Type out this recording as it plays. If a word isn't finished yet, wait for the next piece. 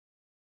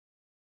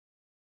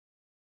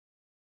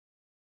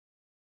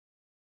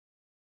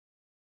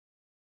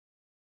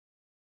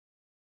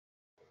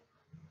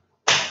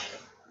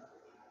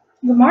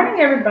Good morning,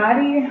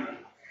 everybody.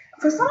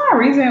 For some odd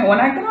reason, when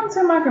I get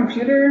onto my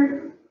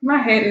computer, my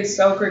head is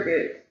so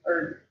crooked.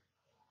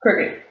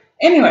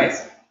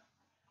 Anyways,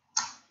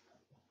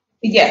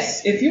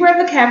 yes, if you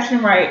read the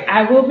caption right,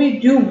 I will be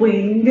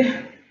doing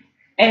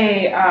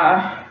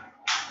a.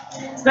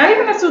 It's not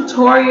even a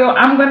tutorial.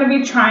 I'm going to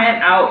be trying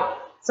out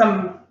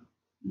some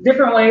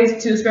different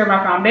ways to spare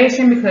my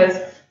foundation because,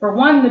 for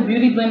one, the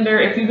beauty blender.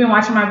 If you've been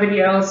watching my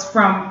videos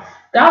from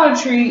Dollar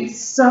Tree,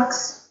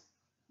 sucks,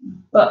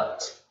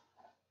 but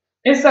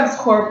it sucks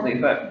horribly.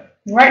 But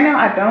right now,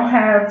 I don't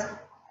have.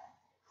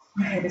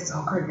 My head is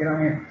so crooked on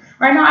here.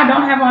 Right now, I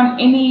don't have on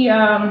any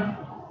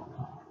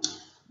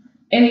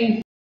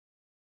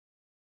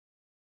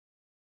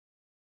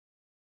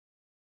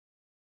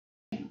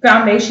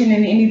foundation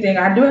in anything.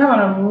 I do have on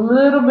a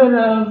little bit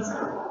of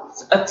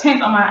a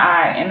tint on my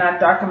eye, and I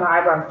darken my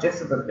eyebrows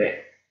just a little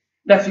bit.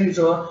 That's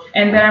usual.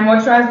 And then I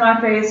moisturize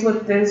my face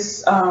with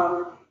this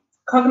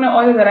coconut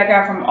oil that I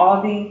got from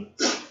Aldi.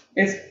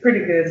 It's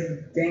pretty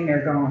good. Dang,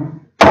 they're going.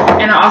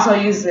 And I also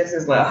use this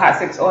as well, hot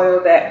six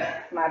oil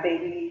that my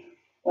baby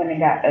went and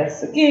got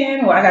us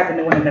again. Well, I got the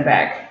new one in the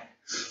back.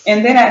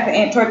 And then at the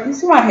end, you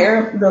see my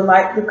hair,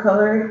 the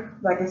color,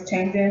 like it's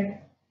changing.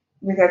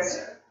 Because,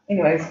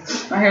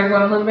 anyways, my hair is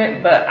going a little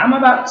bit. But I'm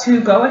about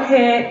to go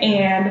ahead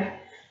and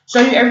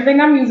show you everything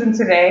I'm using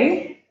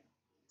today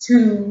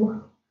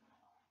to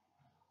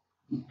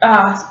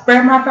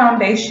spread my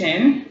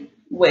foundation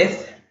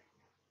with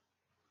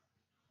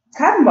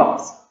cotton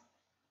balls.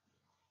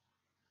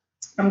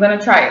 I'm going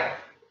to try it.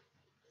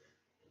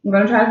 I'm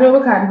going to try to do it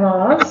with cotton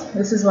balls.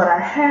 This is what I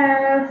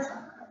have.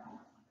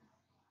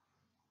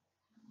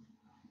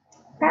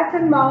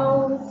 Cotton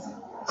balls.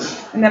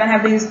 And then I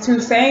have these two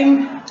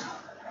same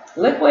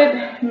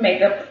liquid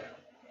makeup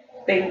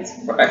things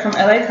from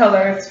LA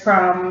Colors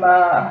from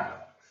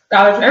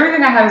Dollar Tree.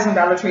 Everything I have is from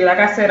Dollar Tree. Like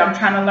I said, I'm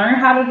trying to learn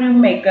how to do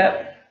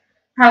makeup,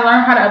 how to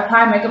learn how to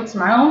apply makeup to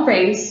my own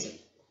face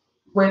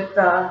with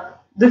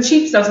the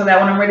cheap stuff so that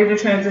when I'm ready to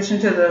transition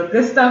to the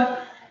good stuff,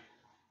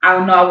 I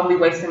know I won't be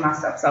wasting my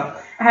stuff. So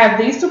I have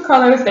these two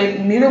colors.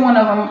 Neither one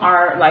of them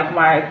are like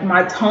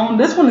my tone.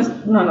 This one is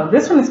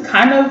this one is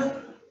kind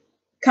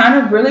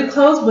of really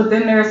close, but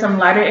then there are some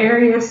lighter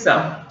areas. So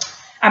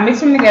I mix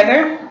them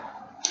together.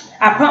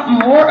 I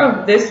pump more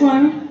of this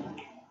one.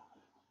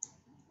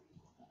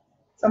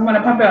 So I'm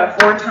gonna pump it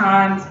out 4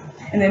 times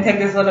and then take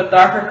this little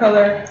darker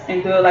color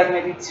and do it like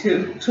maybe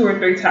two or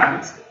 3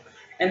 times.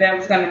 And then I'm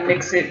just gonna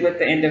mix it with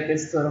the end of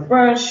this little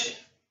brush.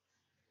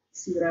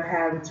 See what I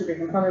have with 2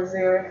 different colors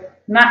there.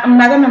 I'm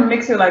not gonna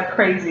mix it like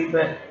crazy,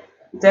 but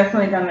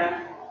definitely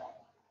gonna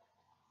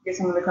get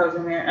some of the colors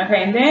in there.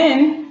 Okay, and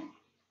then,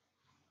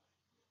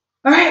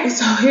 all right,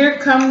 so here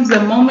comes the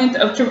moment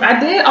of truth. I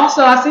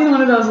seen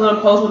one of those little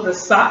posts with the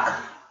sock.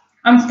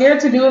 I'm scared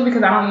to do it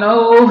because I don't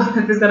know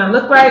if it's gonna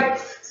look right.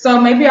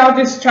 So maybe I'll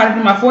just try to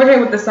do my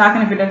forehead with the sock,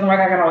 and if it doesn't work,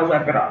 I can always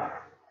wipe it off.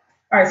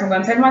 All right, so I'm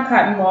gonna take my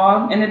cotton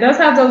ball, and it does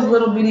have those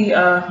little bitty,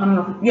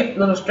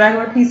 little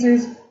straggler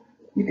pieces.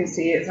 You can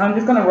see it. So I'm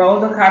just going to roll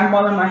the cotton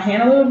ball in my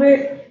hand a little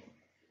bit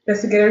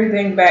just to get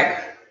everything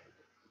back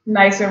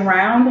nice and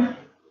round. I'm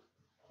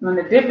going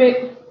to dip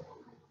it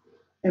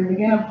and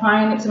begin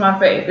applying it to my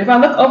face. If I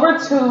look over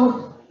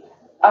to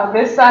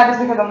this side,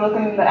 it's because I'm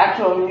looking in the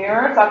actual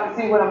mirror so I can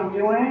see what I'm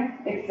doing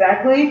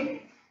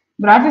exactly.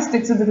 But I just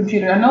stick to the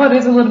computer. I know it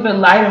is a little bit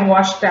light and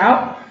washed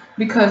out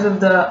because of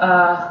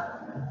the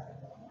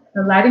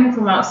lighting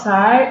from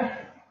outside.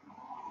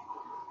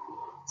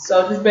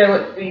 So just bear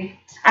with me.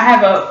 I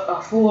have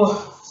a full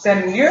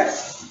setting mirror,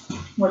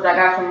 which I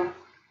got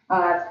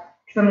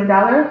from the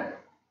dollar.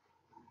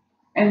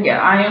 And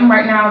yeah, I am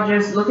right now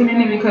just looking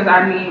in it because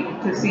I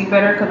need to see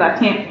better because I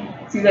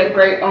can't see that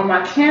great on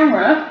my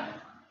camera.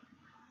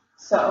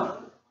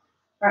 So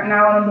right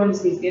now what I'm doing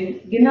is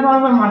getting it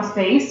all over my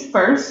face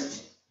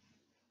first.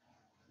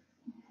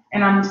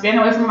 And I'm staying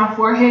away from my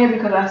forehead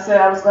because I said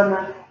I was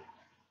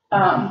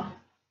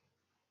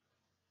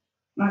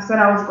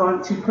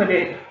going to put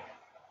it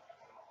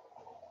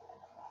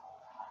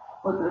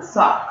with the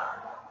sock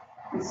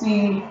and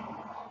see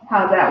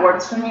how that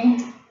works for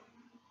me.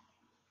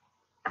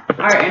 All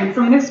right, and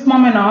from this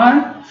moment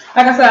on,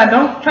 like I said, I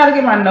don't try to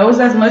get my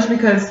nose as much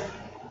because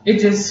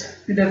it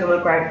doesn't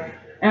look right.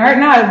 And right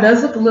now it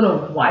does look a little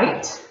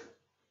white,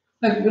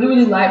 like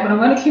really light, but I'm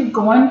going to keep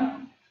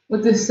going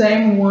with the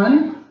same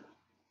one,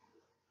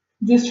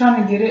 just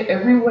trying to get it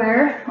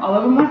everywhere, all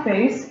over my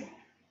face.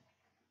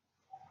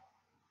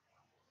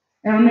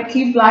 And I'm going to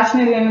keep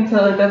blotching it in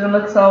until it doesn't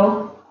look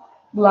so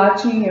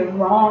blotchy and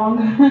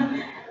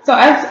wrong. So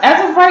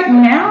as of right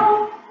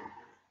now,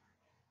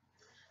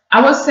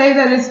 I would say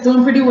that it's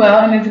doing pretty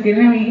well and it's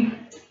giving me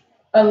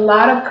a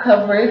lot of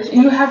coverage.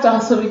 And you have to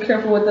also be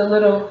careful with the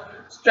little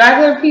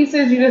straggler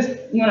pieces. You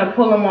want to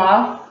pull them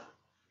off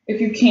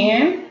if you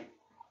can,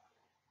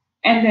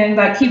 and then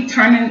like keep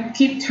turning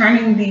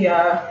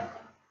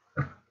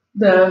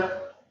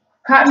the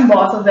cotton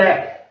ball so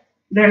that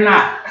they're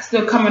not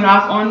still coming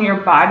off on your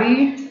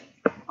body,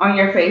 on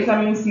your face.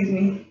 Excuse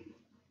me.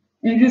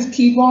 And just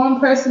keep on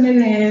pressing it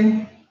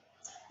in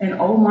And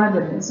oh my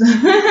goodness,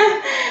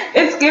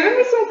 it's giving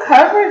me some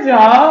coverage,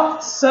 y'all.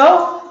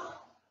 So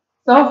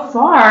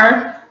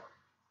far,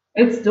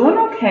 it's doing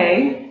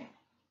okay.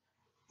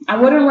 I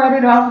wouldn't write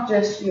it off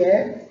just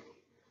yet.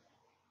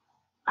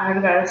 I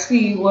gotta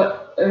see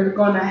what is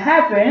gonna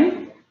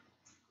happen.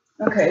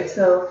 Okay,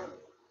 so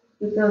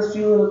with those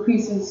few little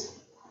pieces,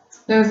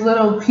 there's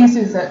little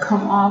pieces that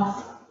come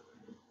off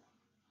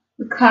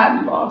the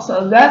cotton ball.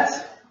 So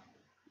that's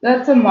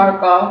a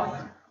mark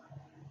off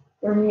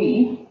for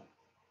me.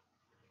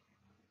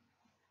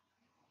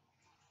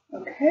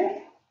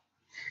 Okay.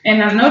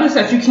 And I noticed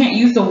that you can't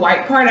use the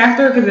white part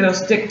after because it'll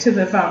stick to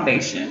the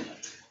foundation.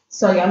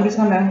 So yeah, I'm just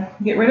gonna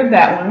get rid of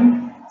that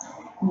one.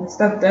 And the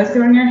stuff does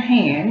get on your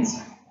hands.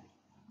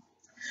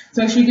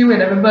 So make sure you get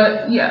rid of it.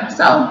 But yeah,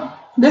 so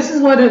this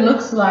is what it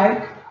looks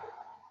like.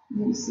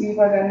 Let me see if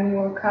I got any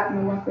more cotton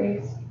on my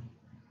face.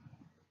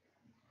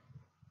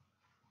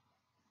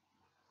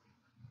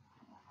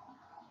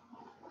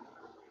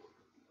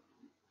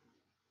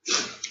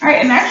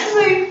 Alright, and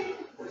actually,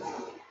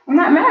 I'm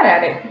not mad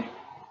at it.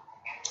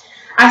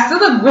 I still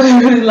look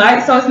really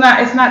light, so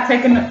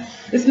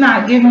it's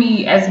not giving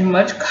me as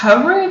much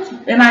coverage,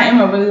 and I am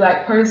a really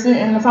light person,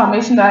 and the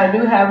foundation that I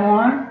do have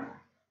on,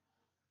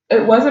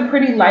 it was a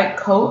pretty light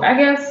coat, I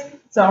guess,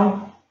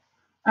 so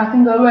I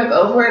can go back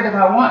over it if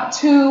I want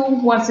to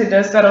once it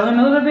does settle in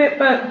a little bit,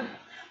 but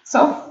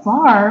so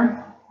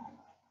far,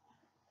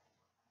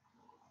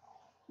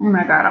 oh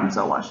my god, I'm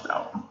so washed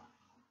out.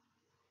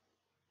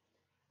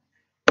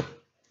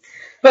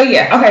 But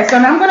yeah, okay, so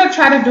now I'm going to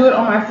try to do it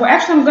on my foot.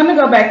 Actually, I'm going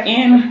to go back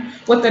in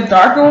with the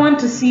darker one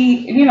to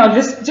see, you know, I'm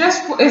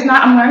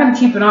not going to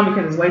keep it on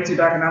because it's way too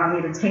dark and I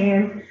don't need a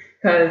tan,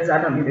 because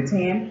I don't need a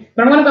tan.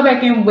 But I'm going to go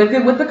back in with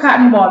it with the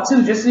cotton ball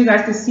too, just so you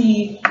guys can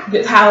see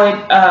how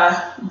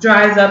it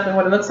dries up and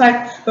what it looks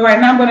like. But right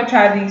now I'm going to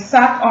try the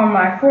sock on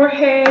my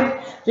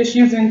forehead, just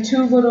using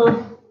 2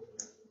 little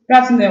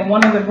drops and then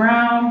one of the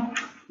brown,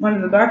 one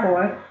of the darker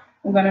one.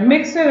 I'm going to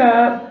mix it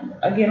up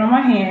again on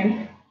my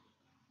hand.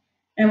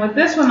 And with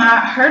this one, I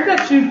heard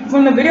that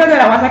from the video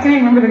that I watched, I can't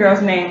even remember the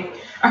girl's name.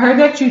 I heard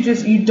that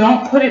you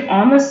don't put it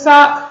on the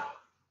sock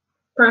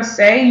per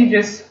se, you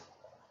just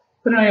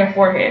put it on your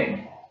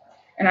forehead.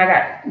 And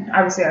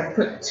obviously I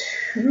put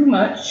too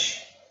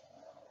much,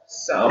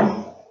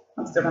 so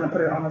I'm still gonna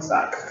put it on the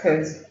sock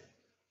because,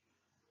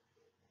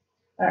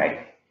 all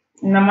right.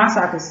 Now my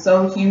sock is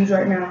so huge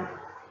right now.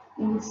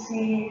 Let me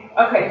see.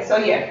 Okay, so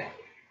yeah.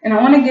 And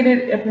I wanna get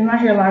it up in my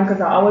hairline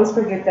because I always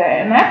forget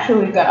that. And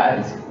actually,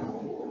 guys,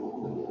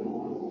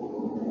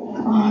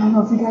 I don't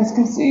know if you guys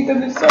can see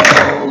because it's so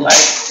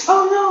light.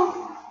 Oh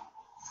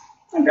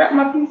no, I dropped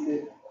my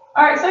pieces.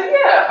 All right, so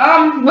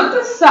yeah, with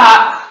the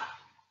sock,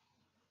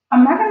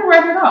 I'm not gonna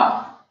rip it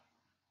off.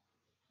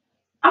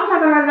 I'm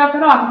not gonna rip it off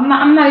at all.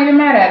 I'm not even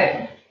mad at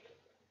it.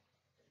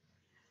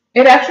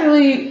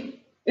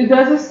 It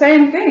does the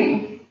same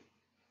thing.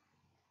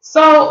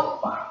 So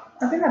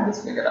I think I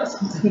just figured out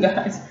something,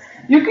 guys.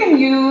 You can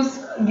use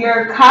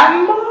your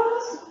cotton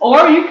balls,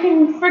 or you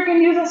can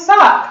freaking use a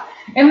sock,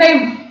 and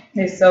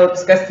they're so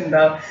disgusting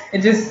though.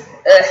 It just,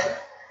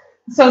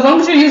 so as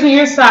long as you're using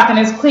your sock and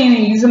it's clean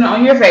and using it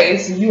on your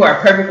face, you are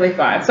perfectly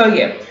fine. So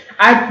yeah,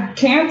 I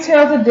can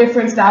tell the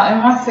difference now in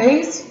my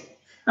face.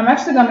 I'm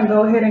actually gonna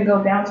go ahead and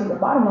go down to the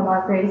bottom of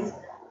my face,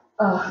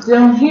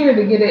 down here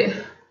to get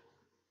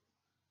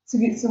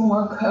some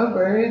more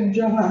coverage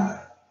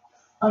on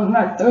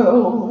my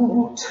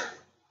throat.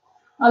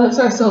 My lips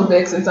are so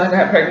big since I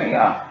got pregnant,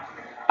 y'all.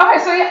 Okay,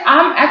 so yeah,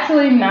 I'm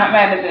actually not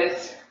mad at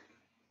this.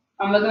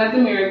 I'm looking at the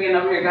mirror again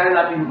over here, guys.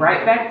 I'll be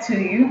right back to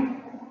you.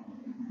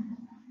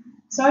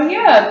 So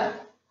yeah,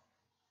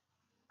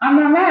 I'm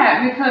not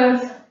mad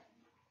because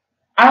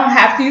I don't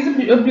have to use a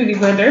beauty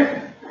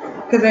blender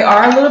because they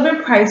are a little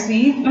bit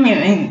pricey. I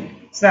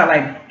mean, it's not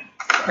like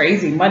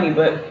crazy money,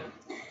 but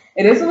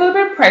it is a little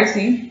bit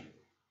pricey,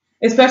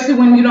 especially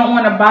when you don't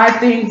want to buy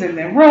things and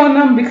then ruin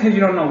them because you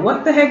don't know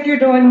what the heck you're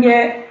doing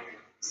yet.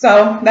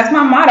 So that's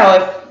my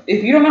motto.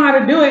 If you don't know how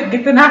to do it,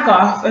 get the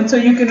knockoff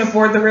until you can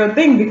afford the real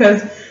thing,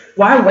 because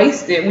why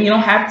waste it when you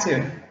don't have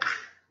to?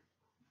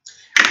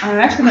 I'm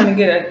actually going to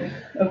get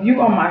a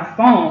view on my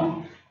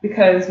phone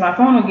because my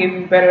phone will give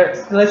you better,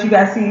 to let you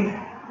guys see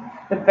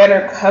the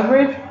better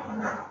coverage.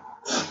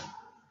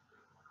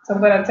 So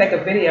I'm going to take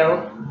a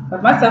video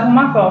of myself on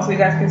my phone so you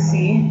guys can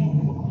see.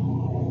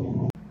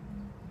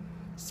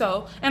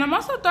 So, and I'm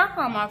also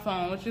darker on my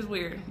phone, which is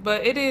weird,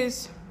 but it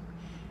is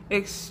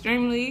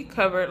extremely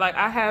covered. Like,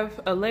 I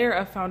have a layer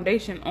of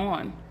foundation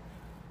on.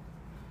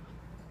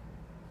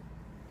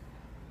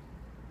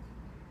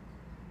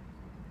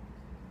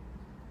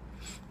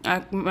 I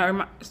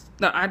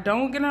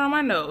don't get it on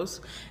my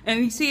nose,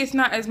 and you see it's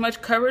not as much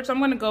coverage, so I'm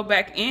going to go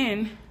back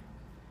in.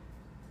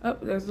 Oh,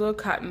 there's a little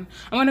cotton.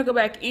 I'm going to go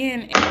back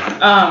in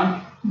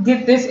and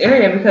get this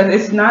area because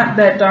it's not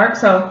that dark,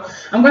 so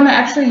I'm going to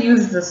actually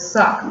use the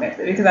sock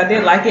method because I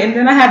did like it. And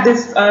then I have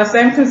this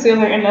same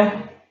concealer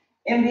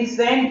in the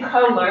same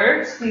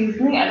color. Excuse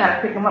me, I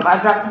gotta pick them up.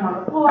 I dropped them on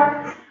the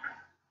floor.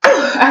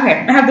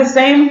 Okay, I have the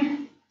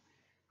same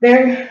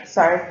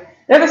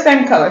They're the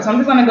same color. So I'm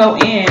just going to go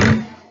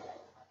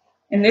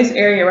in this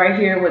area right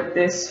here with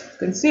this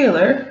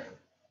concealer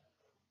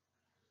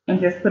and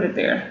just put it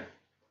there.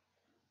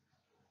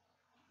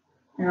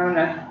 And I'm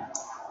going to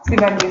see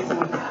if I can get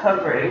some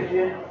coverage.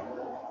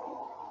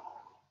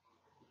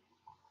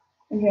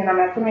 Again, I'm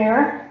at the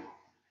mirror.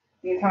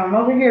 Anytime I'm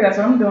over here, that's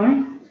what I'm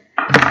doing.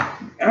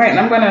 All right, and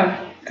I'm going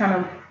to kind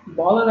of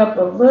ball it up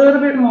a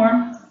little bit more,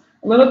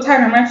 a little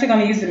tighter. I'm actually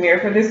going to use the mirror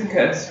for this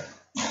because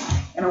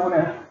I don't want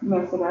to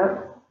mess it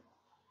up.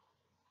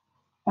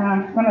 And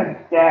I'm going to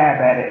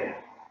dab at it.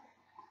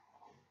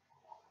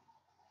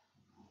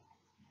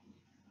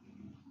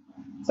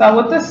 So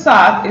with the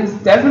sock, it's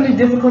definitely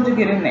difficult to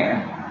get in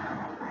there.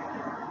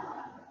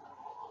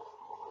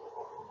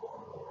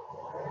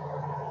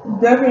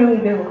 Definitely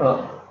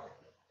difficult.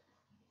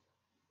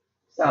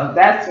 So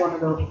that's one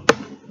of those,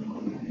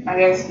 I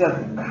guess, the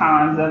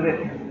cons of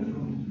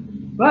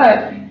it.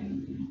 But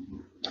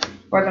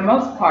for the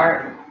most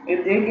part,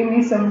 it did give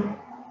me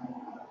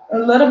a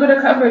little bit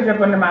of coverage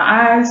up under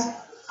my eyes.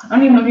 I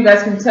don't even know if you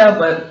guys can tell,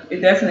 but it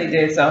definitely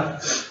did. So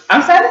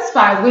I'm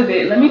satisfied with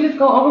it. Let me just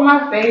go over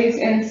my face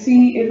and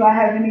see if I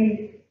have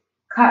any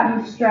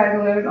cotton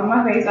stragglers on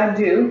my face. I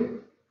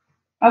do.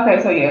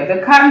 Okay, so yeah,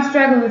 the cotton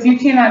stragglers, if you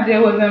cannot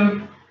deal with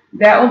them,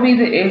 that will be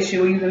the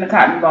issue using the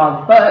cotton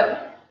ball.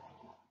 But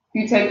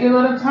if you take your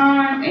little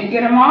time and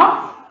get them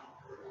off,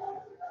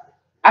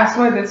 I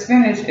swear this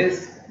finish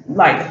is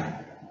like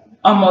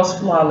almost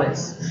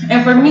flawless.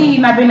 And for me,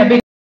 not being a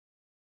big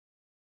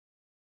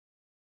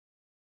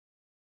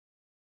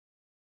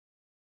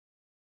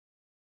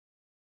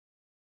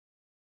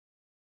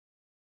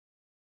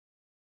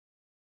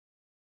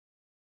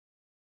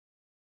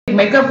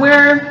makeup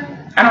wearer,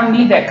 I don't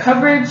need that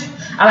coverage.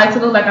 I like to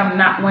look like I'm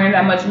not wearing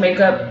that much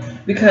makeup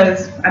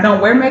because I don't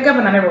wear makeup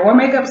and I never wore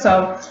makeup.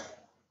 So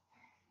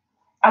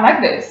I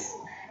like this.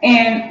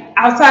 And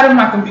outside of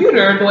my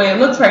computer, the way it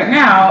looks right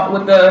now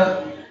with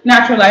the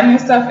natural lighting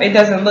and stuff, it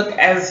doesn't look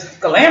as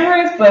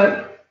glamorous.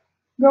 But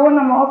girl, when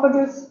I'm off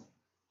this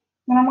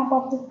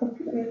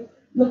computer,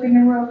 looking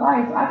in real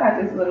life, I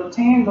got this little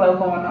tan glow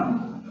going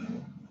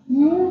on.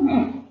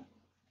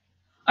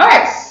 All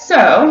right,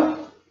 so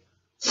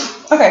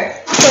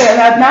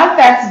now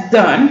that's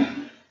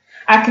done,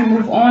 I can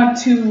move on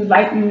to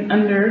lighten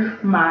under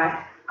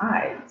my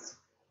eyes.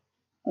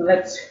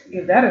 Let's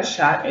give that a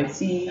shot and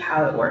see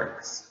how it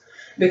works.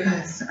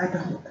 Because I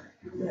don't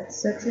do that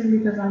section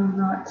because I'm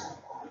not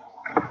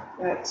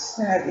that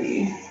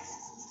savvy.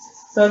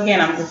 So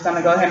again, I'm just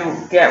gonna go ahead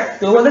and get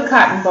through with a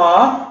cotton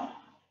ball.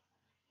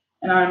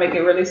 And I'm gonna make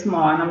it really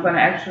small, and I'm gonna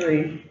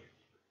actually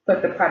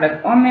put the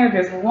product on there,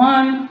 just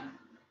one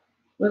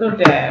little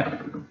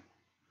dab.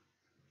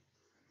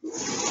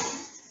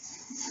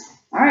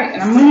 All right,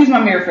 and I'm gonna use my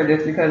mirror for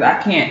this because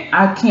I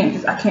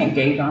can't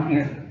gauge on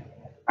here.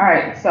 All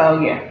right, so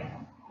yeah,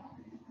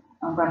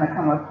 I'm gonna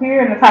come up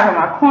here in the top of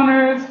my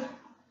corners,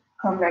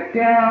 come back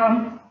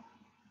down,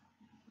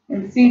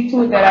 and see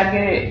to it that I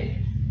get it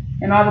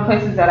in all the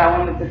places that I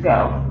want it to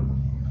go.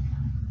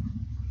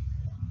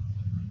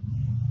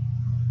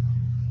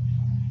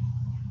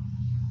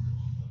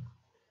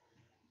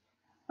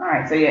 All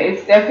right, so yeah,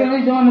 it's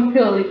definitely doing the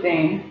pilly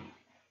thing.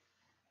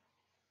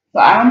 So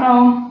I don't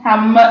know how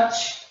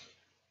much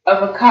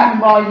of a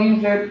cotton ball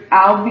user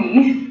I'll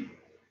be,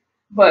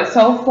 but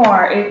so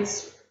far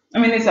it's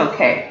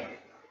okay.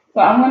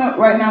 So I'm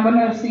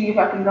gonna see if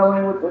I can go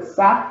in with the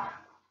sock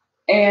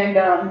and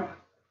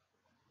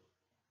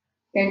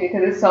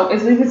because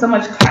it's leaving so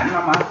much cotton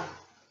on my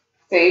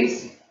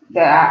face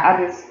that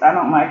I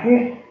don't like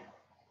it.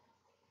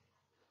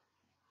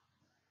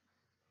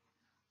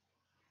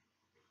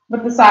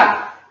 But the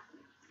sock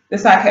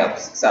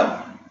helps,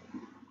 so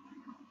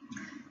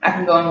I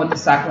can go in with the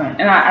sock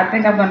one. And I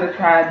think I'm gonna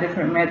try a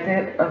different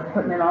method of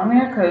putting it on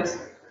there because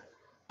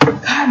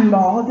cotton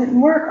ball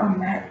didn't work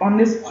on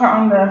this part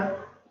on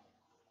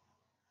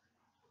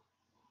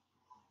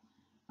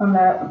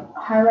the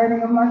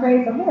highlighting of my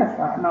face. I think that's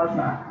fine. No, it's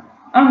not.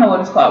 I don't know what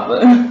it's called,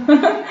 but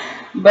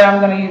but I'm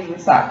gonna use the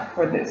sock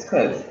for this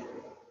because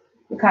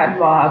the cotton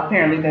ball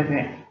apparently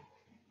doesn't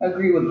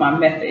agree with my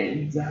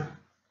methods of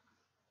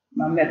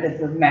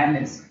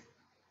madness.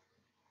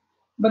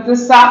 But the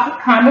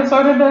sock kind of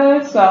sort of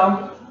does.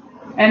 So,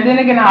 and then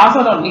again, I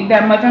also don't need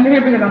that much under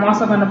here because I'm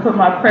also gonna put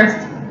my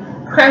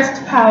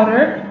pressed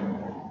powder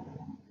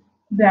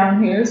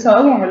down here, so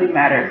it won't really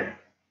matter.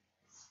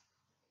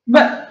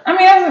 But I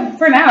mean,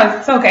 for now,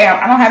 it's okay.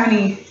 I don't have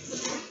any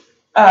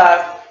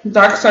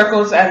dark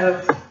circles as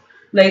of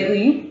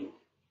lately.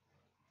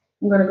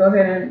 I'm gonna go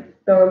ahead and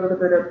throw a little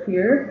bit up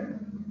here.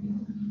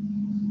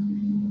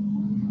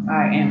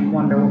 I am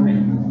Wonder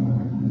Woman.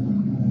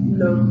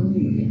 Love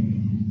me.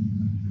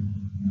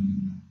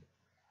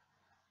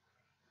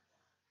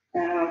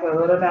 And I'm gonna put a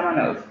little down my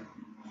nose.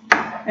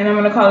 And I'm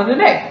gonna call it a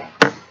day.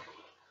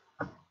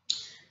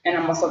 And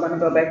I'm also gonna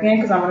go back in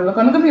because I'm gonna look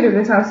on the computer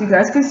this time so you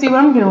guys can see what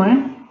I'm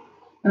doing.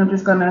 And I'm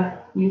just gonna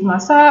use my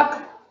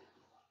sock,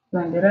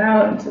 blend it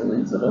out into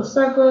these little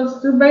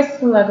circles, do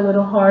basically like a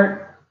little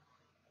heart,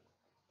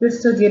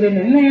 just to get it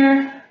in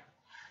there.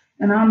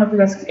 And I don't know if you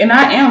guys, and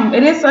I am,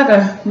 it is like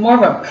a more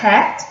of a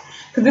packed,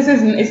 because this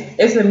is,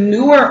 it's a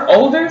newer,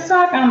 older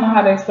sock. I don't know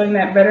how to explain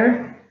that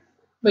better.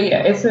 But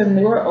yeah, it's a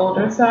newer,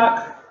 older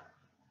sock.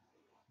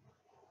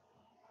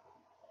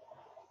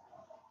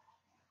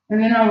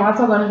 And then I'm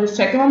also going to just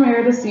check in my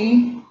mirror to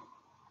see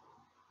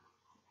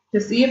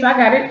if I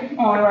got it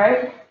all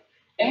right.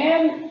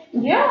 And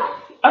yeah,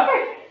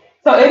 okay.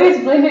 So it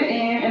is blended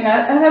in, and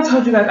as I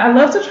told you guys, I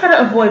love to try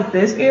to avoid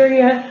this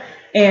area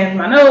and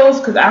my nose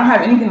because I don't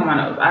have anything on my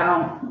nose. I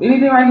don't,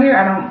 anything right here,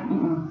 I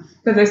don't,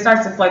 because it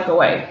starts to flake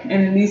away.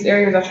 And in these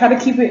areas, I try to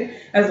keep it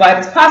as light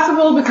as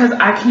possible because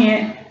I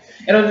can't,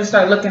 it'll just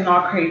start looking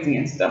all crazy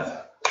and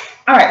stuff.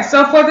 All right,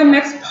 so for the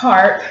next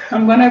part,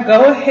 I'm going to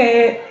go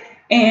ahead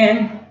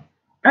and,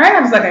 all right,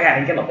 I was like, I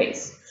got a yellow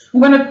face. I'm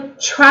going to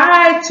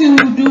try to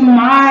do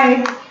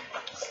my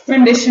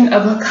rendition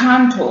of a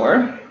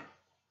contour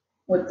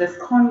with this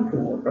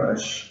contour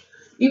brush.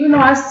 Even though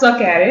I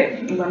suck at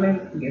it, I'm going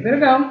to give it a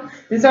go.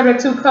 These are the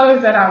two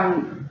colors that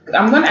I'm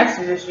going to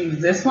actually just use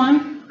this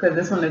one because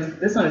this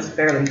one is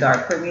fairly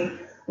dark for me. I'm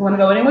going to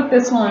go in with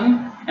this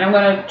one, and I'm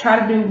going to try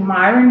to do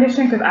my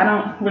rendition because I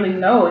don't really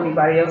know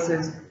anybody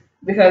else's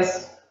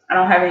because I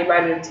don't have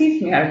anybody to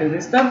teach me how to do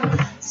this stuff.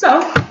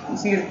 So, you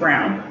see it's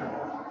brown.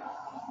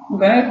 I'm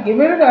going to give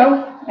it a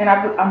go, and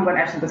I'm going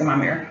to actually look in my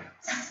mirror.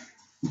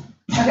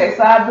 Okay,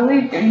 so I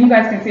believe, and you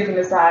guys can see from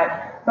the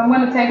side, so I'm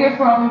going to take it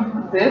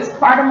from this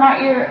part of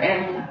my ear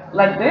and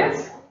like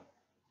this.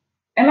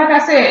 And like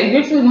I said,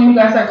 eventually when you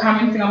guys are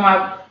commenting on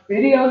my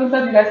videos and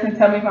stuff, you guys can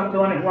tell me if I'm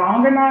doing it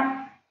wrong or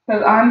not.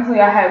 Because honestly,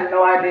 I have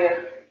no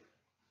idea,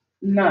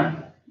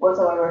 none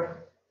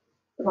whatsoever,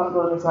 if I'm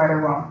doing this right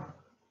or wrong.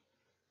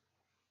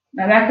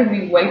 Now that could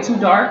be way too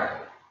dark,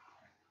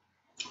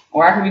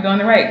 or I could be doing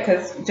it right,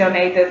 because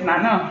Jonay does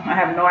not know. I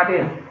have no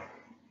idea.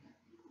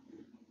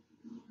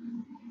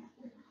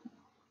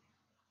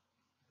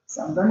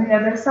 So I'm going to the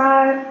other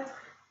side,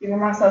 giving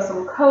myself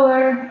some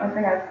color. I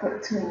think I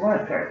put too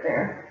much right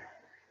there.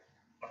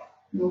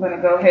 I'm going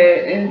to go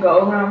ahead and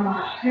go around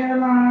my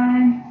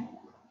hairline.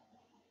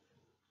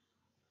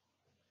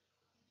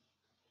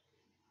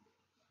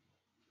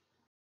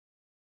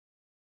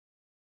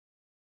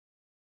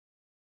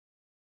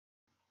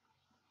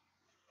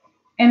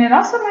 And it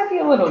also might be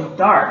a little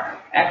dark,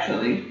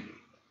 actually.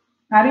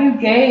 How do you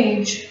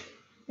gauge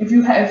if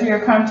your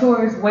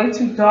contour is way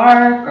too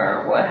dark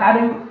or what? How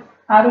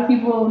do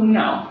people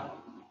know?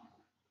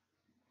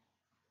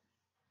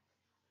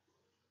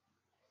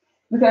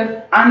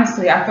 Because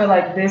honestly, I feel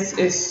like this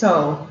is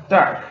so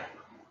dark.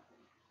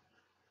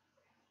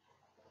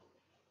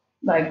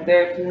 Like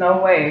there's no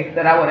way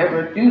that I would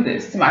ever do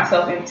this to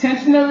myself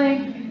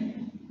intentionally.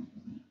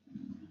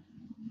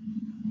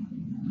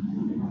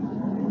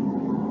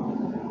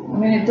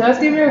 I mean, it does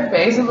give your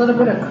face a little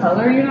bit of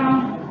color, you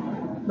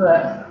know,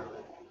 but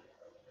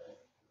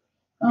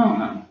I don't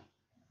know.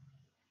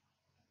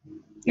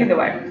 Either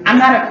way, I'm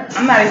not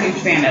a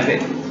huge fan of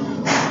it.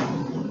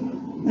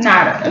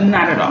 Not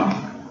at all.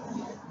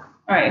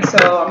 All right,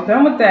 so I'm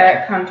done with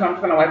that contour. I'm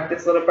just gonna wipe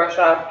this little brush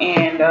off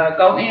and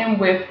go in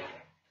with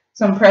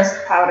some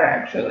pressed powder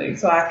actually,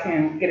 so I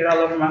can get it all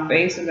over my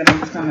face. And then I'm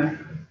just gonna.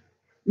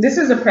 This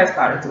is a pressed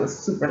powder, so it's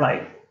super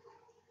light.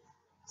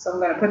 So I'm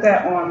gonna put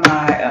that on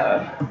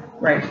my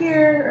right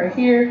here, right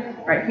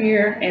here, right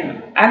here,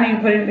 and I didn't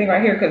even put anything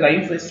right here because I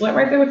usually sweat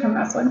right there, which I'm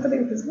not sweating today,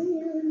 which is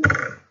weird.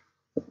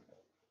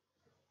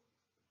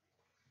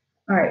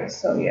 All right,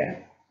 so yeah,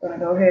 I'm gonna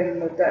go ahead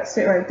and let that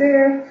sit right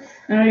there.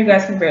 I know you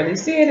guys can barely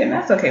see it, and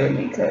that's okay with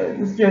me because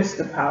it's just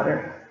the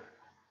powder.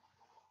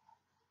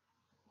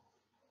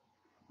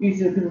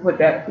 Usually people put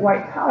that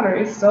white powder,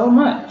 it's so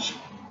much.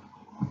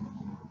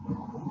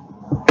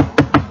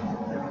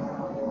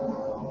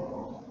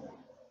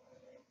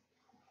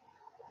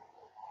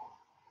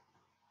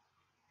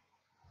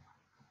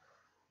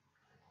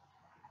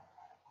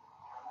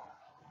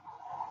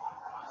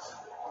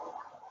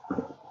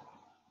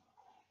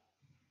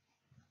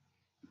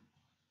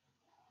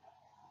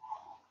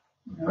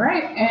 All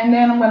right, and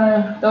then I'm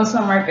gonna throw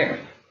some right there.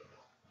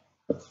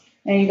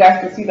 And you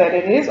guys can see that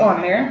it is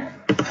on there.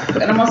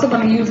 And I'm also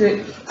gonna use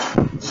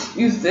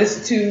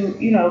this to,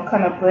 you know,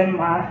 kind of blend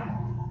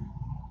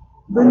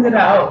it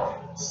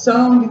out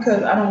some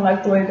because I don't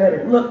like the way that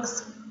it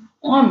looks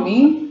on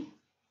me.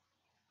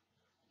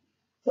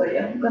 So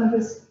yeah, I'm gonna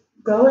just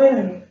go in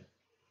and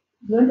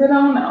blend it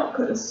on out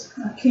because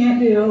I can't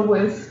deal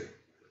with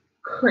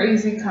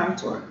crazy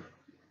contour.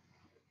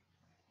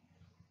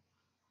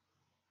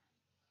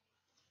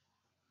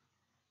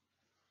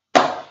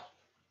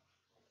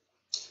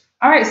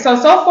 All right, so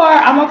far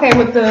I'm okay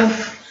with the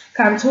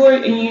contour,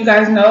 and you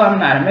guys know I'm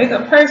not a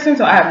makeup person,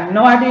 so I have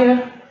no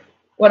idea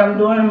what I'm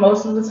doing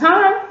most of the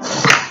time.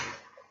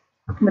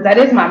 But that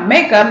is my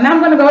makeup. Now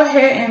I'm gonna go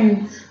ahead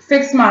and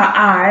fix my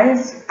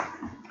eyes.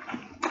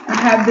 I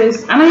have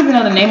this, I don't even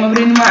know the name of it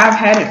anymore. I've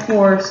had it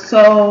for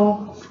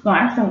so long.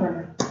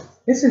 Actually,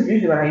 this is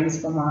usually what I use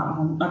for my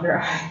under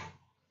eye.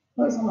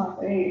 What's on my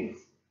face?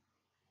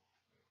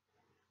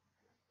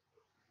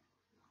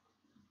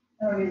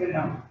 I don't even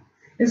know.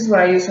 This is what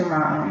I use for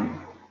my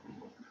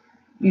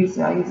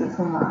Usually I use it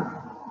for my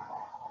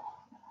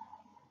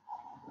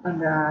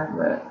under eye,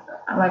 but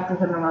I like to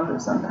put them on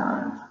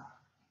sometimes.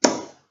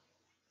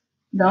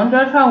 Don't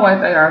judge how white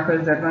they are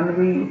because they're going to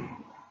be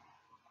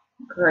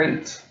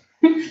great.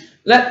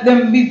 Let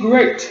them be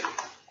great.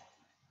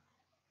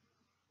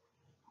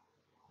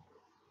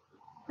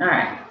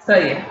 Alright, so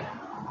yeah.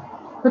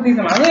 Put these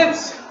on my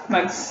lips,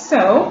 like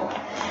so.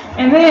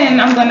 And then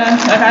I'm gonna,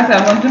 like I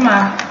said, I'm gonna do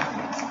my,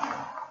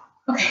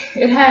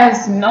 okay, it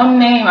has no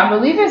name. I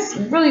believe it's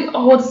really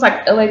old. It's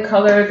like LA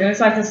Colors, and it's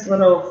like this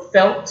little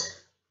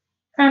felt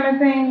kind of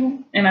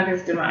thing. And I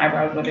just do my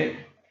eyebrows with it.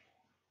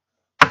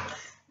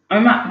 I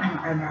mean, not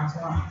my eyebrows,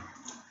 no.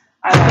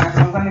 Eyeliner.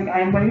 So I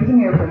am gonna use a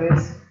mirror for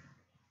this.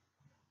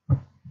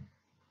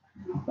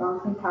 I'm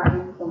throwing some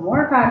cotton, some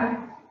more cotton.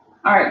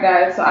 Alright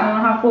guys, so I don't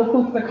know how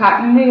foolproof the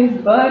cotton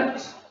is,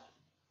 but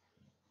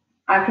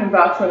I can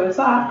vouch for the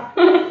sock.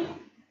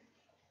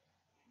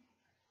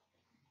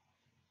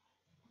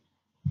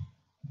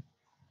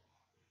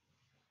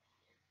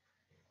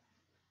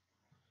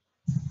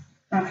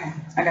 Okay,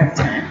 I gotta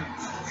turn.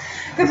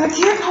 Because I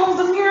can't hold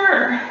the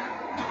mirror.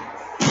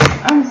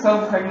 I'm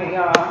so pregnant,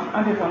 y'all.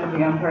 I just want to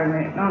be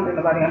pregnant. I don't think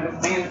nobody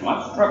understands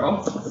my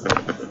struggle.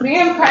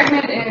 Being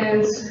pregnant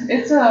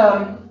it's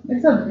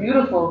a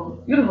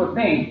beautiful, beautiful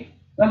thing.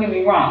 Don't get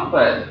me wrong,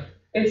 but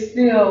it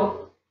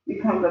still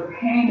becomes a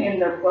pain in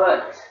the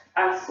butt,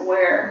 I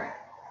swear.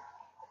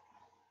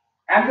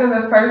 After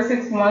the first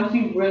 6 months,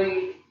 you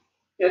really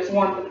just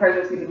want the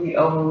pregnancy to be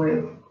over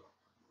with.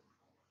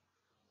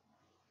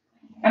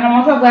 And I'm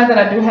also glad that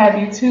I do have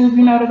YouTube,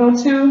 to go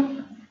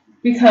to,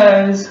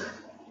 because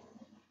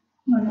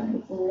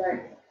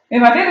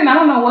if I didn't, I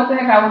don't know what the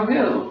heck I would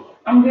do.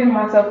 I'm giving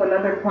myself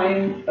another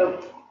plane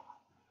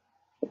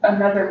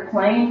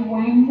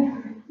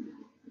wing,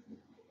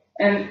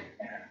 and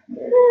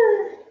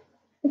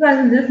you guys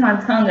can just my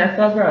tongue. That's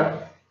so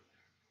gross.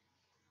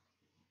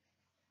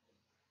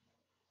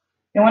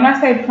 And when I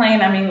say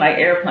plane, I mean like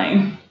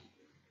airplane.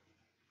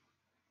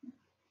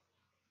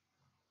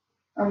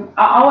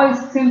 I always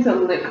seem to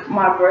lick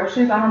my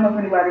brushes. I don't know if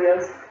anybody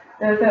else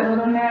does that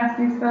little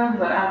nasty stuff,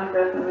 but I'm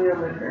definitely a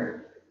licker.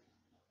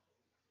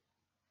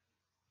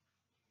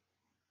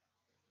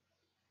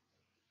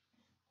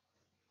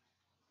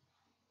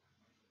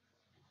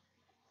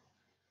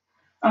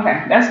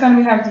 Okay, that's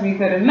gonna have to be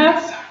good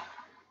enough.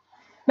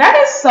 That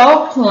is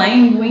so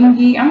plain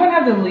wingy. I'm gonna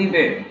have to leave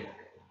it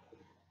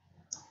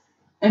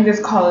and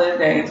just call it a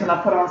day until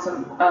I put on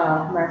some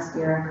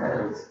mascara,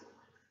 because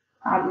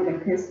I'll be done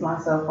pissed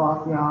myself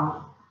off,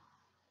 y'all.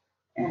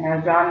 And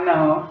as y'all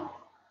know,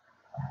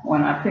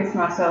 when I piss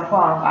myself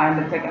off, I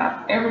end up taking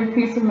out every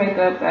piece of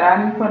makeup that I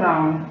didn't put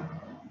on.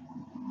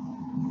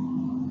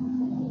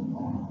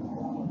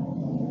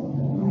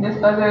 And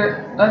this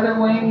other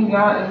wing,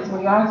 y'all, is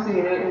when y'all see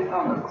it, it's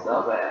gonna look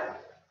so bad.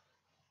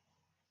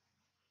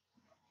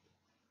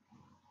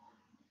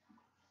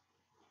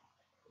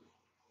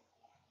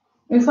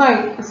 It's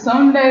like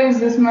some days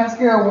this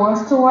mascara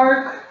wants to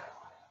work,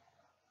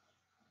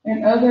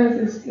 and others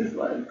it's just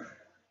like,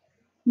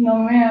 no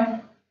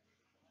ma'am,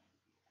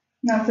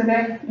 not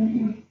today.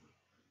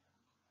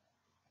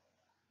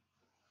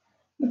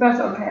 But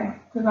that's okay,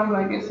 because I'm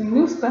gonna get some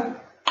new stuff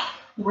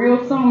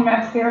real soon,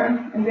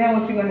 mascara. And then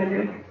what you gonna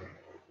do?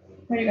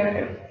 What are you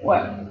gonna do?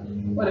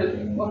 What is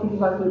it? What could you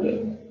possibly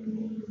do?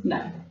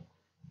 No.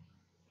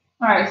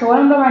 Alright, so what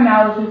I'm doing right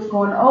now is just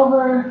going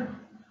over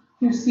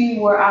to see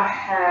where I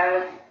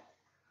have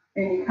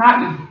any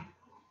cotton,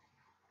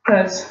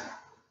 because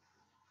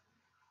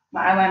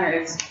my eyeliner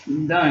is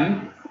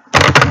done.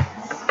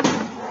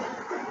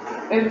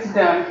 It's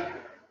done.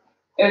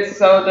 It's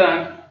so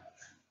done.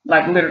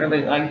 Like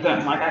literally, like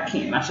done. Like I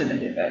shouldn't have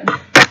did that.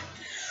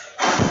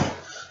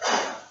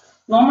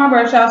 Blow my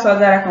brush out so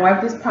that I can wipe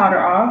this powder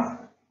off.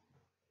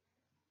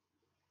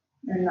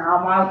 And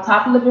now my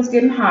top lip is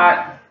getting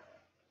hot,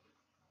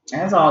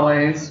 as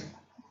always.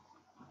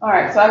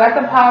 Alright, so I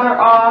got the powder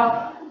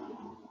off.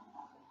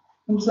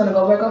 I'm just gonna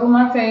go back over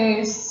my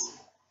face,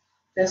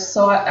 just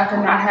so I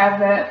can not have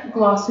that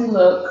glossy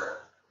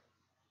look.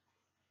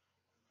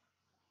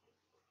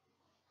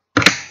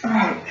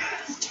 Alright.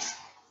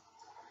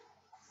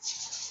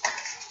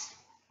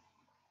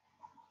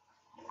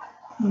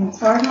 As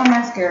far as my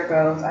mascara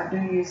goes, I do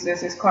use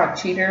this. It's called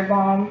Cheater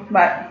Balm,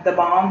 but the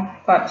balm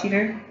called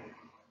Cheater.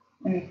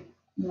 And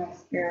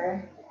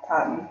mascara,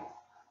 cotton.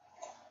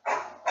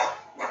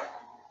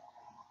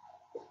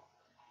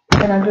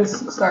 Then I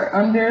just start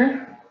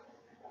under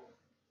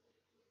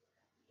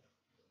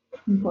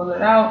and pull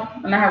it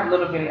out. And I have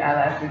little bitty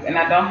eyelashes, and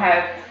I don't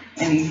have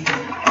any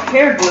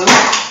hair glue.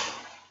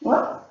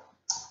 Well,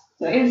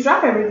 so it's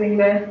drop everything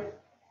there.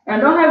 I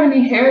don't have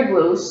any hair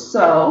glue,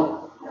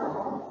 so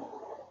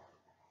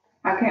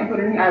I can't put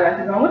any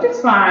eyelashes on, which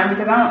is fine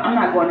because I'm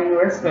not going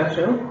anywhere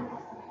special.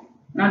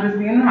 I'll just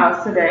be in the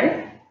house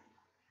today,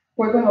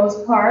 for the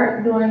most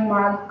part, doing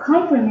my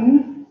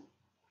company,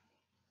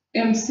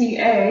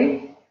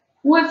 MCA,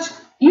 which,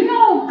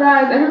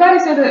 guys, everybody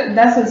said that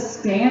that's a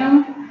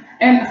scam.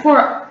 And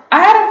I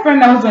had a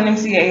friend that was doing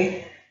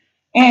MCA,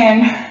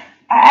 and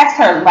I asked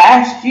her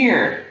last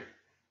year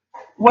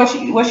what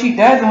she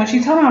does, and when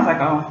she told me, I was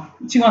like, oh,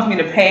 she wants me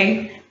to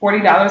pay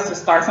 $40 to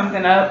start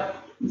something up.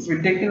 It's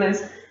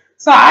ridiculous.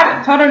 So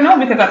I told her no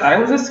because I thought it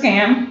was a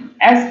scam,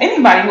 as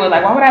anybody would.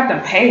 Like, why would I have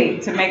to pay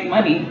to make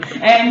money?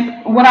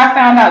 And what I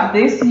found out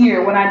this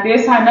year when I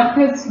did sign up,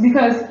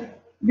 because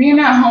being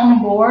at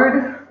home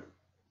bored,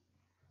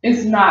 it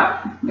is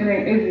not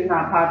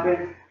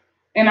popping.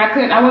 And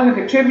I wasn't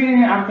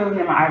contributing. I'm feeling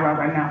in my eyebrow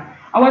right now.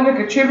 I wasn't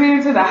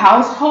contributing to the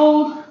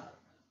household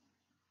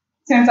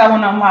since I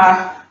went on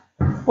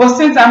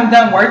since I'm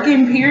done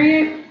working,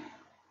 period.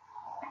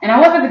 And I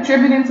wasn't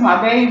contributing to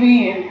my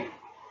baby, and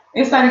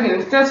it started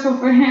getting stressful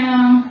for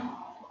him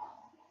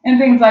and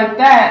things like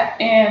that.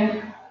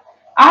 And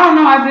I don't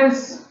know,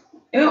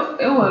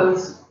 it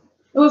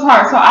was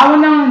hard. So I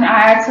went on and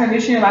I asked her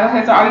this year, like,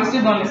 okay, so are you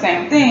still doing the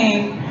same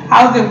thing?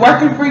 How's it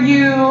working for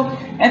you?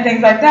 And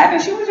things like that.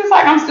 And she was just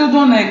like, I'm still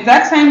doing the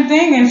exact same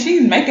thing, and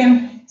she's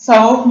making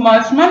so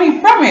much money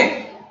from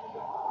it.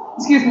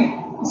 Excuse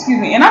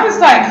me. And I'm just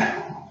like,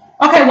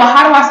 okay, well,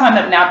 how do I sign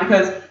up now?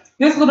 Because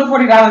this little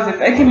 $40,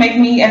 if it can make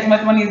me as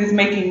much money as it's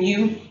making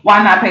you,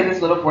 why not pay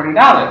this little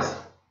 $40?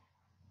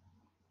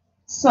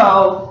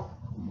 So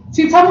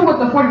she told me what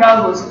the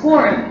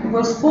 $40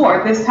 was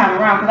for this time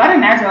around, because I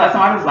didn't ask her last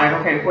time. I was like,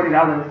 okay,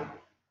 $40.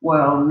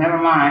 Well, never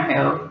mind.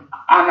 Hell,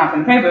 I'm not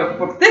gonna pay.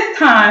 But this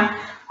time,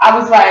 I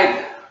was like,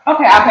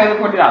 okay, I'll pay the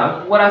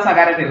 $40. What else I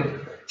gotta do?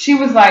 She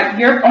was like,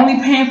 you're only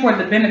paying for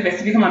the benefits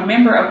to become a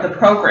member of the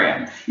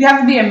program. You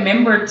have to be a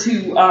member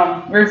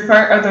to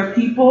refer other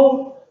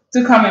people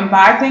to come and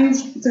buy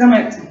things. What am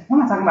I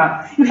talking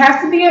about? You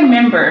have to be a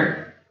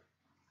member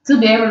to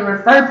be able to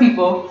refer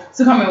people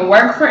to come and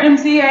work for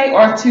MCA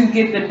or to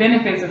get the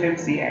benefits of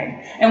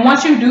MCA. And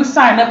once you do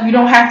sign up, you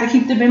don't have to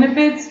keep the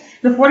benefits.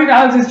 The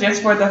 $40 is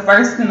just for the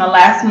first and the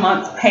last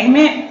month's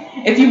payment.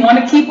 If you want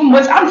to keep them,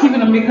 which I'm keeping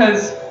them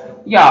because,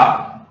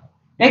 y'all,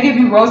 they give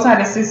you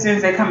roadside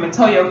assistance. They come and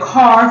tow your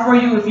car for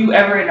you if you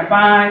ever in a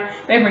bind.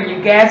 They bring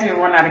you gas if you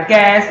run out of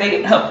gas.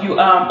 They help you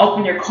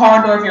open your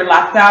car door if you're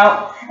locked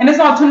out. And it's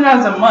all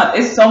 $20 a month.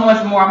 It's so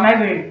much more. I'm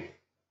not even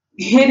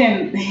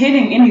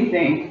hitting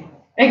anything.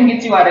 They can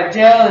get you out of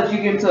jail if you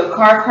get into a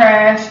car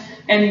crash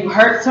and you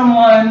hurt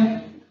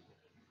someone.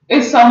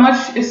 It's so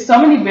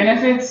many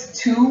benefits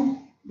to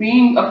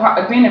being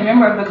a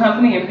member of the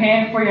company and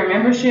paying for your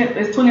membership.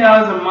 It's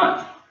 $20 a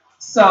month.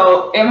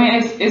 So, I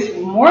mean, it's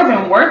more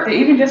than worth it,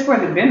 even just for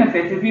the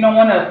benefits. If you don't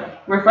want to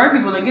refer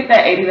people and get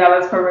that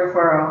 $80 per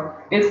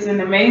referral, it's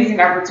an amazing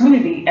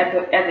opportunity at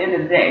the end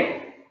of the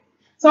day.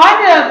 So I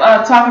ended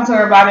up talking to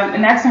her about it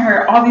and asking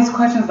her all these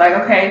questions like,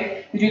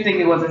 okay, did you think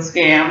it was a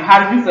scam? How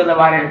did you feel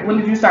about it? When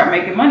did you start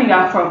making money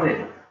off of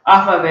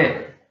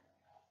it?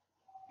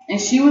 And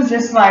she was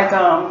just like,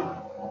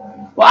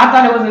 well, I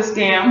thought it was a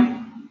scam.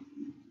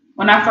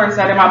 When I first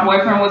started, my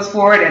boyfriend was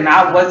for it and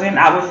I wasn't.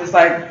 I was just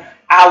like,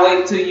 I'll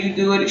wait till you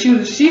do it.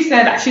 She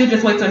said she'll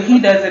just wait till he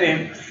does it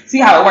and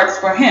see how it works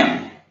for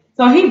him.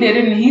 So he did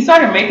it and he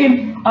started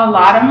making a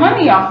lot of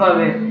money off of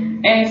it.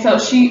 And so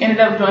she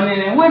ended up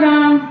joining in with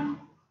him.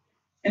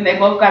 And they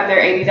both got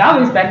their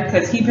 $80 back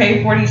because he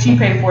paid 40, she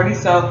paid 40.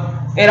 So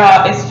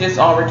it's just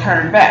all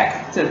returned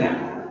back to them.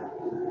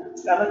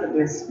 Now look at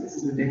this. This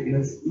is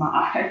ridiculous. My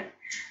eye.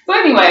 So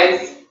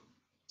anyways,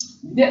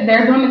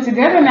 they're doing it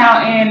together now,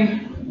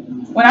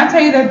 and when I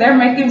tell you that they're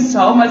making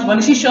so much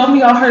money, she showed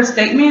me all her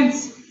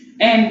statements,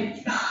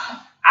 and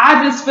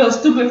I just feel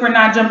stupid for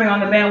not jumping on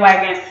the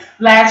bandwagon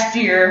last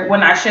year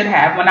when I should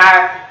have, when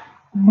I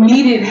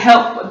needed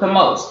help the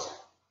most.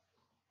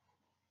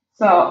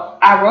 So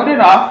I wrote it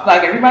off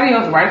like everybody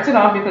else writes it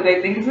off because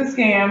they think it's a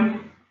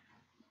scam,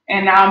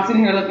 and now I'm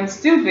sitting here looking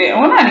stupid.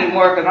 Well, not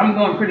anymore because I'm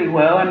doing pretty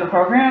well in the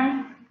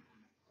program,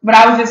 but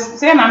I was just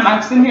saying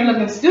I'm sitting here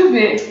looking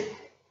stupid,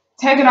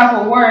 taking off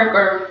of work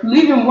or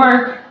leaving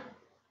work.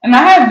 And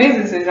I have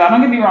businesses, y'all.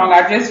 Don't get me wrong.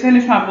 I just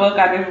finished my book.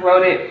 I just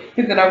wrote it,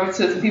 took it over to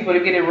some people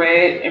to get it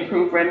read and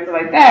proofread and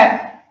stuff like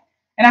that.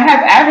 And I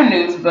have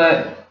avenues,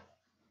 but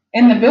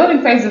in the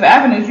building phase of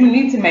avenues, you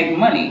need to make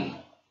money.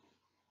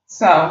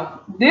 So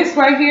this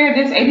right here,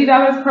 this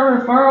 $80 per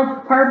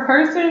referral per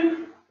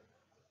person,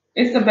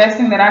 it's the best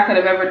thing that I could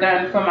have ever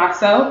done for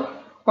myself,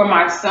 for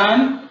my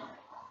son.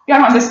 Y'all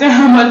don't understand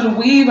how much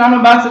weave I'm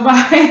about to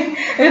buy.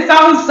 It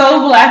sounds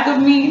so black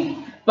of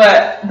me,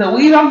 but the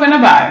weave I'm gonna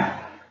buy.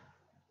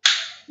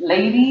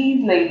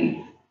 Ladies.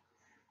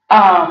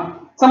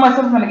 So much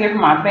stuff I'm gonna get for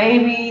my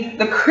baby.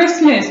 The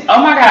Christmas,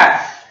 oh my God.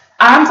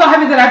 I'm so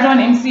happy that I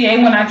joined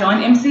MCA when I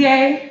joined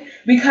MCA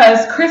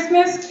because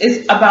Christmas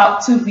is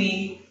about to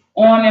be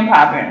on and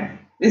popping.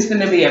 It's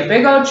gonna be a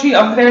big old tree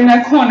over there in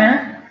that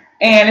corner,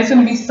 and it's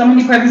gonna be so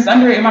many presents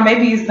under it. And my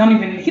baby he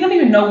don't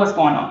even know what's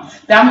going on.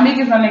 Dominique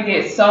is gonna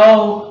get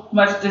so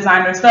much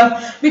designer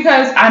stuff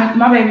because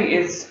my baby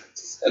is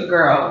a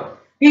girl.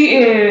 He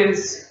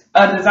is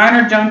a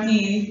designer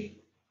junkie.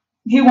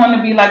 He wants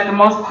to be like the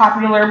most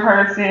popular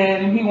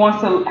person. He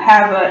wants to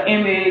have an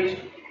image.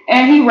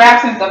 And he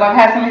raps and stuff. I've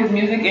had some of his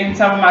music in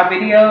some of my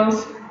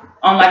videos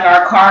on like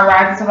our car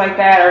rides and stuff like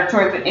that or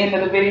towards the end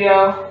of the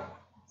video.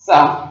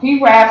 So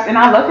he raps, and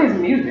I love his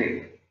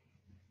music.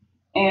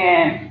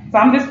 And so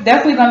I'm just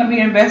definitely going to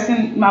be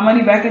investing my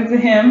money back into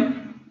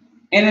him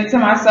and into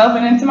myself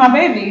and into my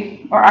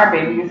baby, or our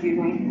baby, excuse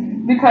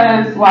me.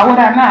 Because why would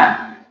I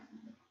not?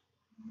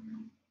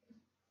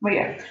 But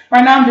yeah,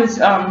 right now I'm just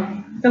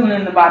filling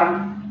in the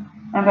bottom.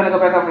 I'm going to go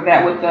back over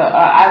that with the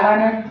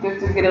eyeliner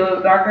just to get a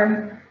little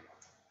darker.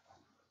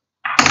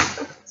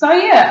 So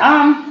yeah,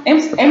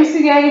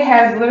 MCA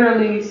has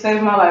literally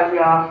saved my life,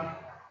 y'all.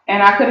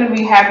 And I couldn't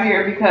be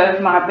happier because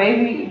my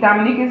baby,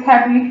 Dominique, is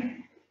happy.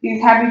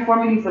 He's happy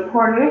for me. He's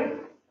supportive.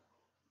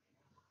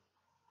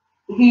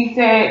 He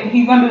said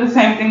he's going to do the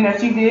same thing that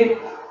she did,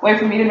 wait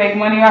for me to make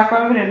money off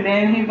of it, and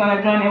then he's going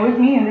to join in with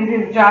me and leave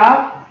his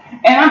job.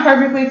 And I'm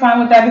perfectly fine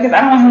with that because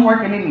I don't want him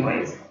working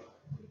anyways.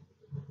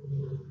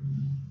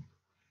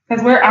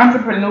 Because we're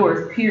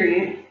entrepreneurs,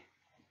 period.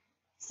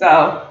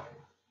 So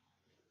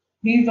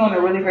he's doing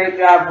a really great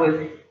job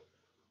with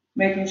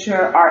making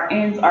sure our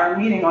ends are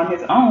meeting on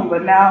his own.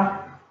 But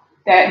now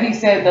that he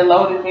said the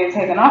load is being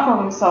taken off of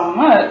him so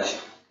much,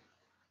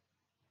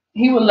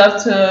 he would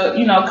love to,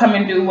 come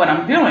and do what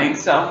I'm doing.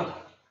 So,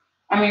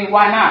 I mean,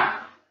 why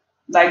not?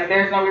 Like,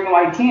 there's no reason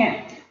why he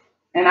can't.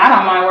 And I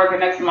don't mind working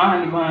next to my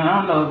honey bun. I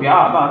don't know if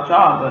about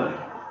y'all, but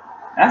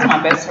that's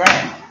my best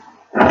friend.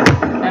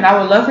 And I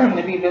would love for him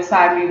to be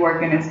beside me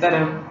working instead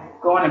of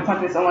going and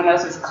punching someone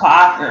else's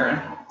clock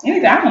or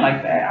anything. I don't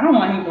like that. I don't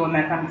want him doing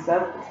that kind of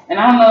stuff. And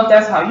I don't know if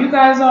that's how you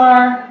guys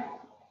are.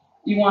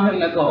 You want him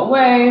to go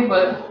away,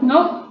 but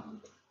nope.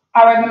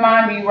 I rather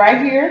mine be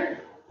right here,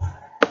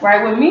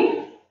 right with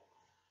me,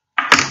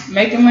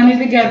 making money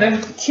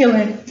together,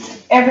 killing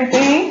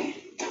everything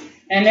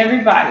and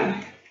everybody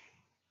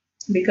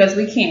because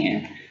we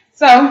can.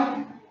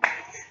 So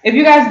if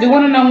you guys do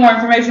want to know more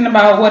information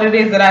about what it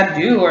is that I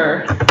do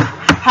or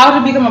how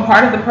to become a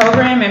part of the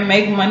program and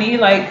make money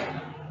like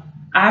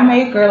I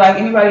make or like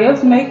anybody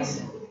else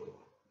makes,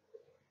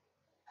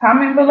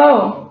 comment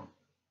below.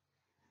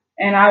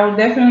 And I will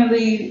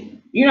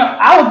definitely,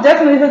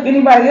 hook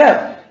anybody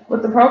up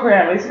with the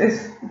program.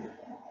 It's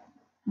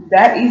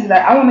that easy.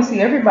 Like, I want to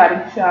see everybody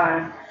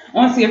shine. I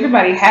want to see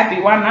everybody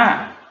happy. Why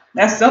not?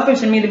 That's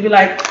selfish of me to be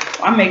like,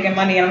 I'm making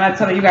money and I'm not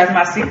telling you guys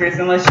my secrets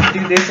unless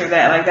you do this or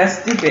that. Like, that's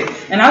stupid.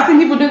 And I've seen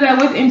people do that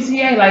with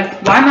MCA.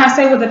 Like, why not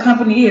say what the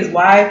company is?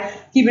 Why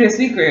keep it a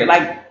secret?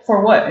 Like,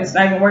 for what? It's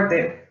not even worth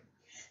it.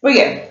 But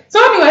yeah. So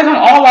anyways, I'm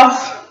all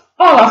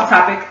off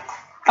topic.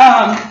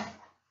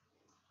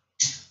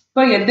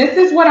 But yeah, this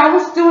is what I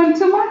was doing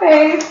to my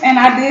babe, and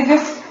I did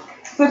just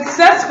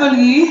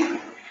successfully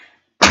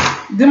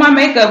do my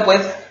makeup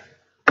with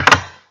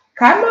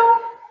cotton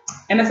ball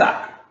and a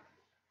sock.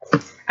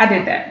 I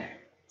did that.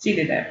 She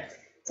did that.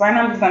 So right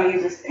now I'm just gonna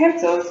use this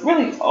pencil. It's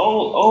really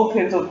old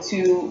pencil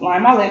to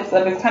line my lips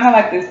up. It's kind of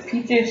like this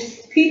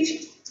peach-ish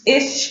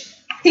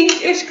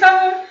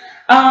color.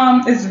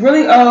 It's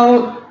really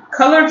old.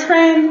 Color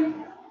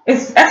Trend.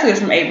 It's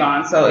from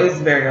Avon, so it's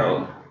very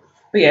old.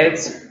 But yeah,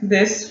 it's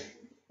this.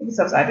 It's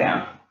upside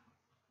down.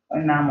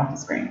 And now I'm off the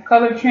screen.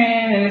 Color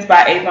Trend, and it's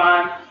by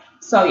Avon.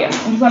 So yeah, I'm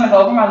just gonna go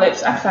over my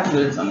lips. Actually, I can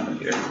do this on the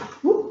computer.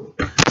 Whoop.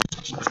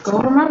 Go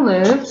over my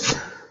lips.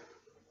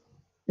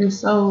 It's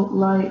so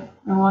light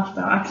and washed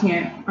out. I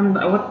can't.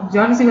 What? Did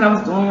y'all just see what I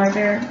was doing right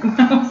there?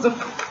 I was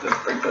supposed to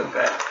freak with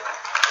that.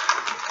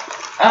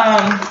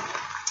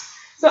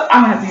 So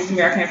I'm gonna have to use the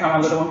mirror. I can't find my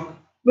little one.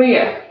 But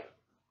yeah,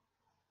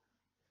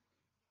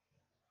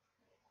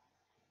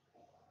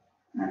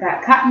 I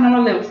got cotton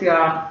on the lips,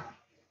 y'all.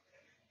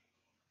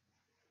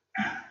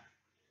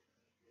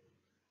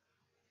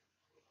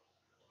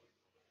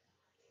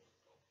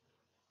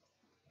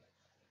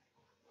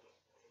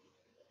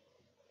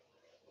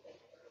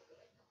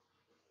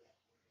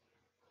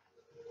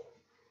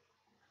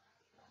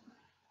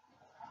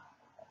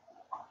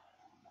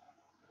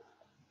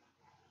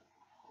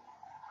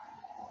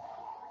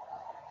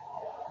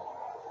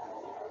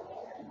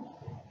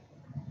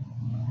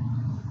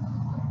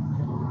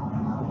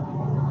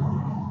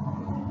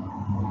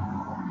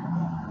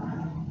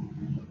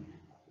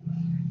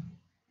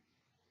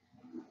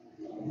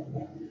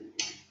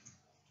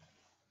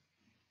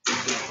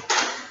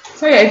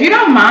 So yeah, if you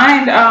don't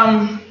mind,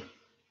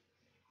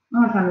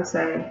 what am I trying to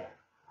say?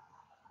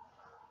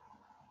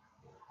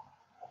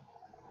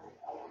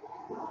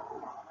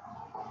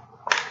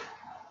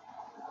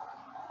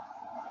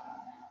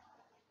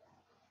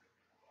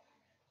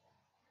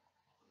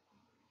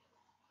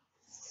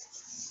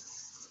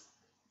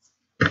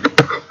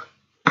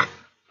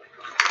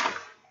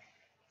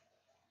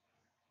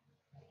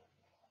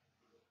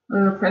 A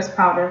little pressed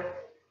powder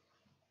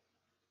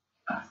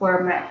for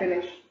a matte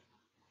finish.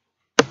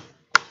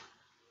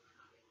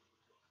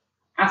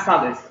 I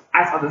saw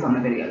this on the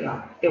video,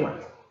 y'all. It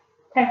works.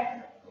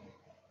 Okay.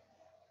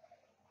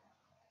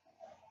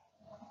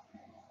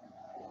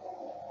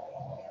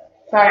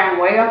 Sorry, I'm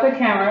way off the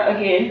camera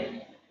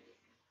again,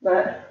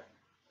 but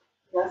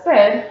as I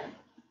said,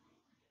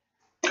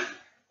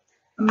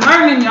 I'm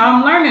learning, y'all.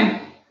 I'm learning.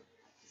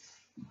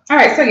 All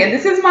right, so yeah,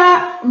 this is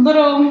my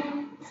little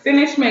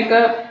finished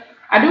makeup.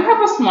 I do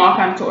have a small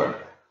contour,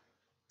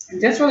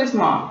 Just really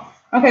small.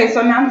 Okay,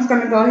 so now I'm just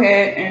going to go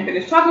ahead and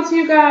finish talking to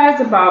you guys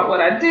about what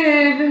I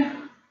did.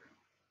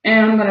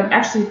 And I'm going to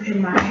actually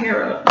pin my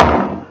hair up.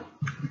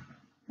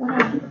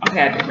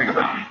 Okay, I did bring it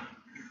on.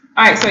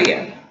 Alright, so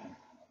yeah.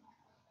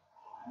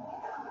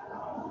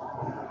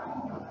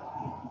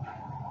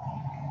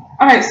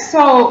 Alright,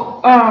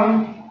 so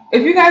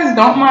if you guys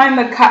don't mind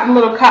the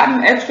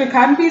extra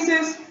cotton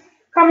pieces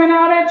coming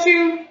out at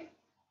you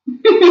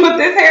with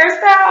this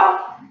hairstyle,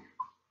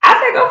 I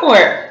say go for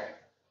it.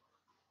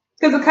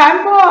 Because the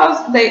cotton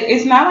balls,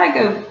 it's not like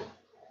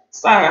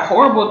a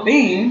horrible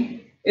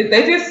thing.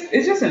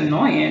 It's just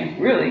annoying,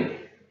 really.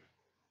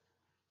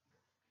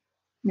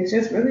 It's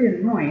just really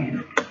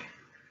annoying.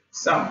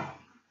 So,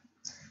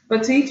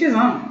 but to each his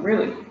own,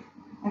 really.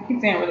 I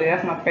keep saying really,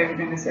 that's my favorite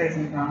thing to say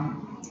sometimes.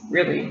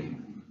 Really.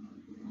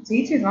 To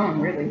each his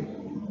own, really.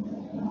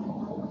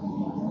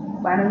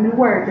 Find a new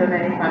word,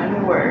 Jonay. Find a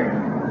new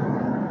word.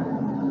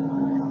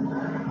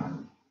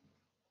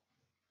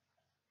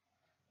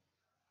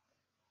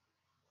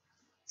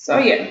 So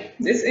yeah,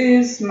 this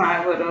is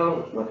my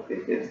little, what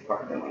is this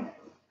part doing?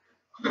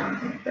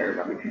 Third,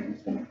 I'm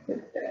just gonna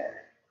put that.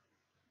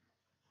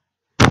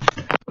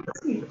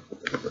 Let's see.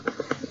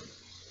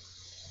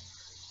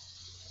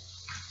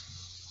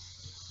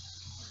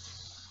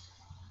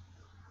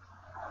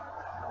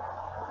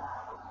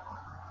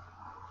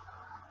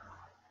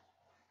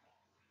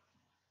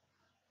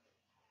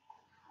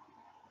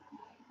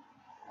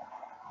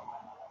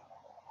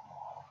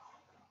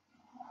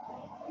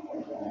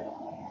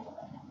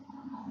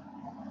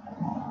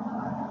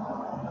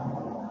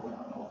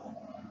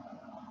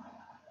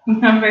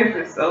 My face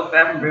is so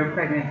fat and real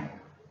pregnant.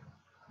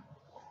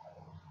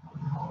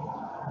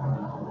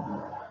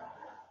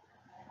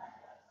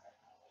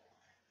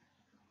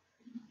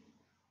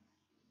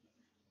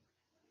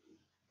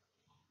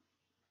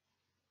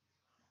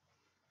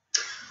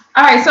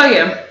 Alright, so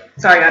yeah.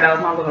 Sorry y'all, that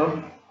was my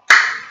little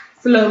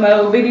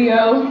slow-mo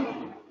video.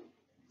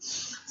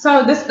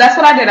 So that's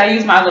what I did. I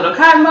used my little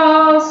cotton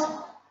balls.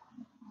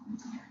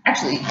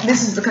 Actually,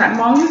 this is the cotton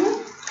ball I'm using.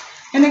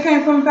 And it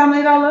came from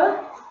Family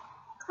Dollar.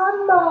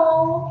 Cotton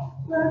ball.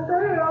 Right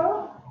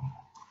there.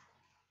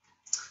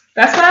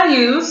 That's what I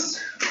used.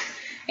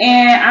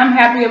 And I'm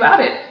happy about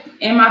it.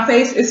 And my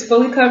face is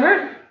fully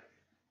covered.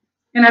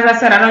 And as I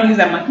said, I don't use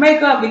that much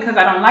makeup because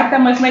I don't like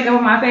that much makeup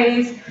on my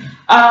face.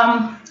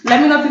 Let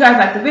me know if you guys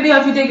liked the video.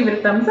 If you did, give it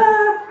a thumbs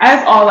up,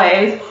 as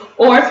always.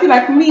 Or if you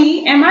like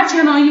me and my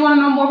channel and you want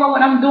to know more about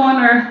what I'm doing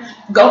or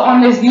go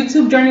on this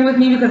YouTube journey with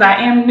me because I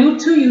am new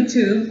to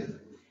YouTube,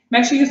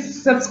 make sure you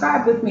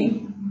subscribe with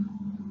me.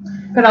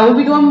 Because I will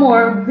be doing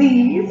more of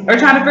these or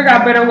trying to figure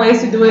out better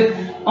ways to do it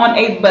on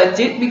a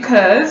budget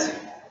because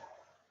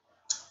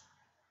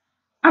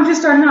I'm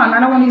just starting out and I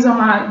don't want to use all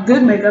my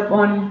good makeup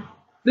on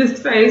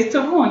this face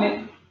to ruin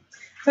it.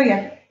 So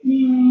yeah.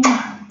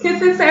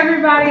 Kisses to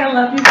everybody. I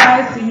love you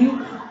guys. See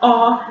you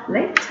all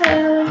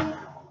later.